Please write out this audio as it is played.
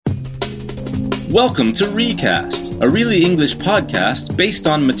Welcome to Recast, a Really English podcast based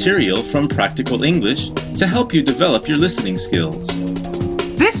on material from Practical English to help you develop your listening skills.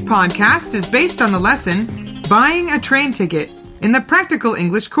 This podcast is based on the lesson, Buying a Train Ticket, in the Practical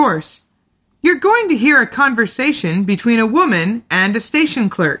English course. You're going to hear a conversation between a woman and a station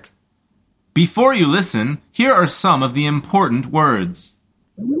clerk. Before you listen, here are some of the important words.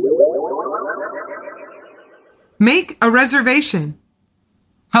 Make a reservation.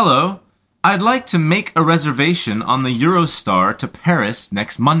 Hello, I'd like to make a reservation on the Eurostar to Paris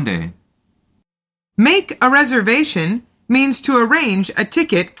next Monday. Make a reservation means to arrange a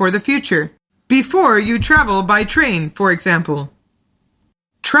ticket for the future, before you travel by train, for example.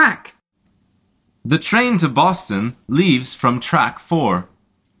 Track. The train to Boston leaves from track 4.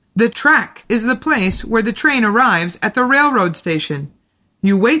 The track is the place where the train arrives at the railroad station.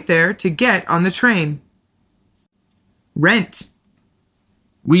 You wait there to get on the train. Rent.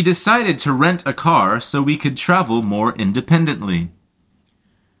 We decided to rent a car so we could travel more independently.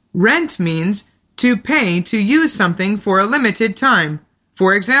 Rent means to pay to use something for a limited time.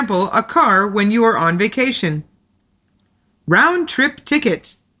 For example, a car when you are on vacation. Round-trip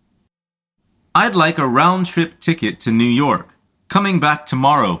ticket. I'd like a round-trip ticket to New York. Coming back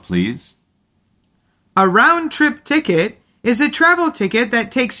tomorrow, please. A round-trip ticket is a travel ticket that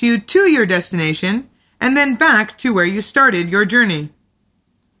takes you to your destination and then back to where you started your journey.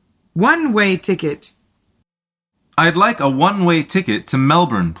 One-way ticket. I'd like a one-way ticket to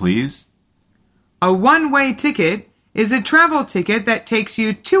Melbourne, please. A one-way ticket is a travel ticket that takes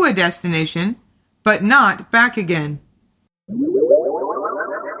you to a destination, but not back again.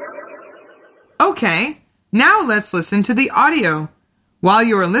 Okay, now let's listen to the audio. While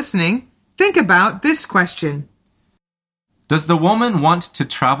you are listening, think about this question. Does the woman want to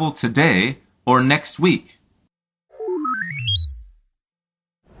travel today or next week?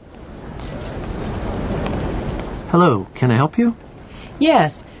 Hello, can I help you?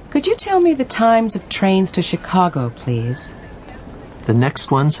 Yes. Could you tell me the times of trains to Chicago, please? The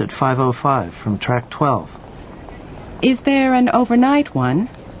next one's at 5:05 from track 12. Is there an overnight one?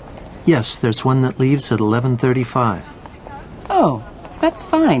 Yes, there's one that leaves at 11:35. Oh, that's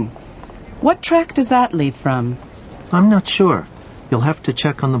fine. What track does that leave from? I'm not sure. You'll have to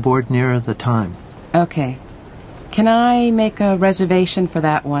check on the board nearer the time. Okay. Can I make a reservation for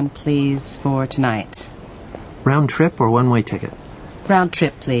that one, please, for tonight? Round trip or one-way ticket? Round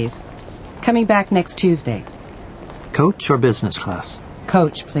trip, please. Coming back next Tuesday. Coach or business class?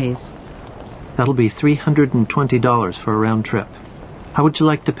 Coach, please. That'll be $320 for a round trip. How would you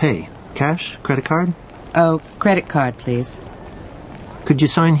like to pay? Cash? Credit card? Oh, credit card, please. Could you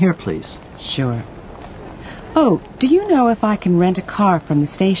sign here, please? Sure. Oh, do you know if I can rent a car from the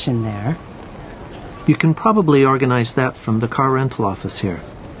station there? You can probably organize that from the car rental office here.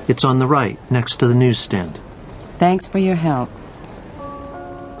 It's on the right, next to the newsstand. Thanks for your help.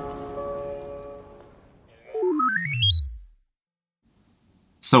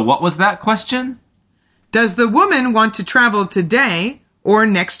 So what was that question? Does the woman want to travel today or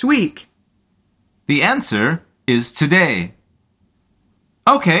next week? The answer is today.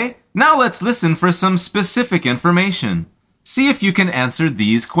 Okay, now let's listen for some specific information. See if you can answer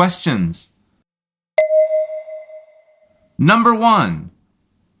these questions. Number 1.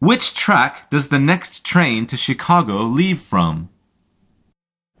 Which track does the next train to Chicago leave from?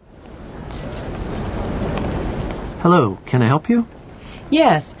 Hello, can I help you?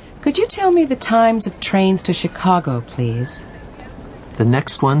 Yes. Could you tell me the times of trains to Chicago, please? The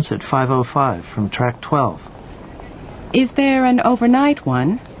next one's at 5:05 from track 12. Is there an overnight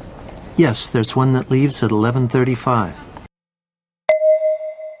one? Yes, there's one that leaves at 11:35.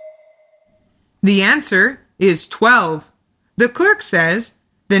 The answer is 12. The clerk says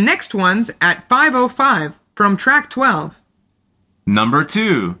the next one's at 5:05 from track 12. Number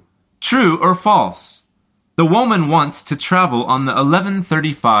 2. True or false? The woman wants to travel on the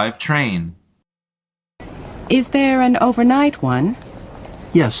 11:35 train. Is there an overnight one?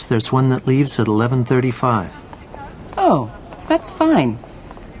 Yes, there's one that leaves at 11:35. Oh, that's fine.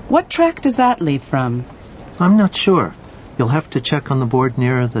 What track does that leave from? I'm not sure. You'll have to check on the board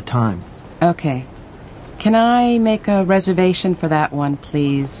nearer the time. Okay. Can I make a reservation for that one,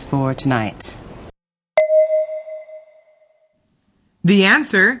 please, for tonight? The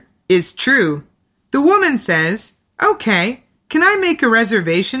answer is true. The woman says, "Okay, can I make a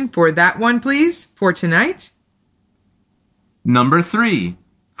reservation for that one, please, for tonight?" Number 3.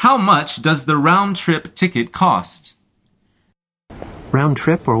 How much does the round-trip ticket cost? Round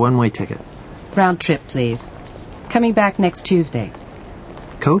trip or one-way ticket? Round trip, please. Coming back next Tuesday.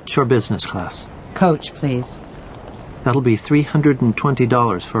 Coach or business class? Coach, please. That'll be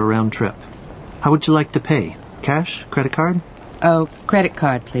 $320 for a round trip. How would you like to pay? Cash? Credit card? Oh, credit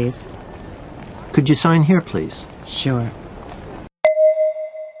card, please. Could you sign here, please? Sure.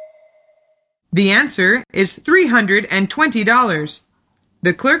 The answer is $320.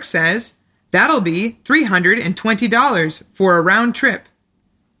 The clerk says, that'll be $320 for a round trip.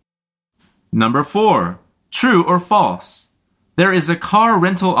 Number 4. True or false? There is a car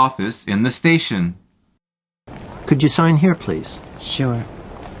rental office in the station. Could you sign here, please? Sure.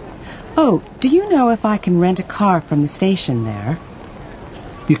 Oh, do you know if I can rent a car from the station there?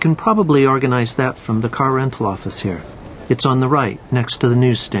 You can probably organize that from the car rental office here. It's on the right, next to the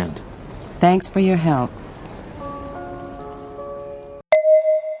newsstand. Thanks for your help.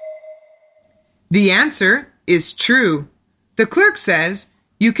 The answer is true. The clerk says,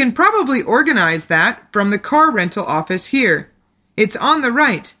 you can probably organize that from the car rental office here. It's on the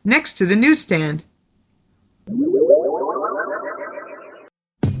right, next to the newsstand.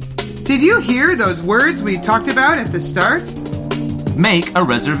 Did you hear those words we talked about at the start? Make a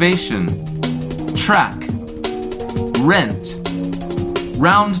reservation. Track. Rent.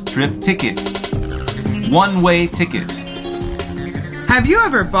 Round trip ticket. One-way ticket. Have you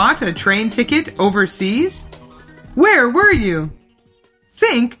ever bought a train ticket overseas? Where were you?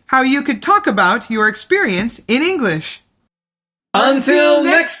 Think how you could talk about your experience in English. Until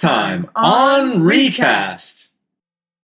next time on Recast.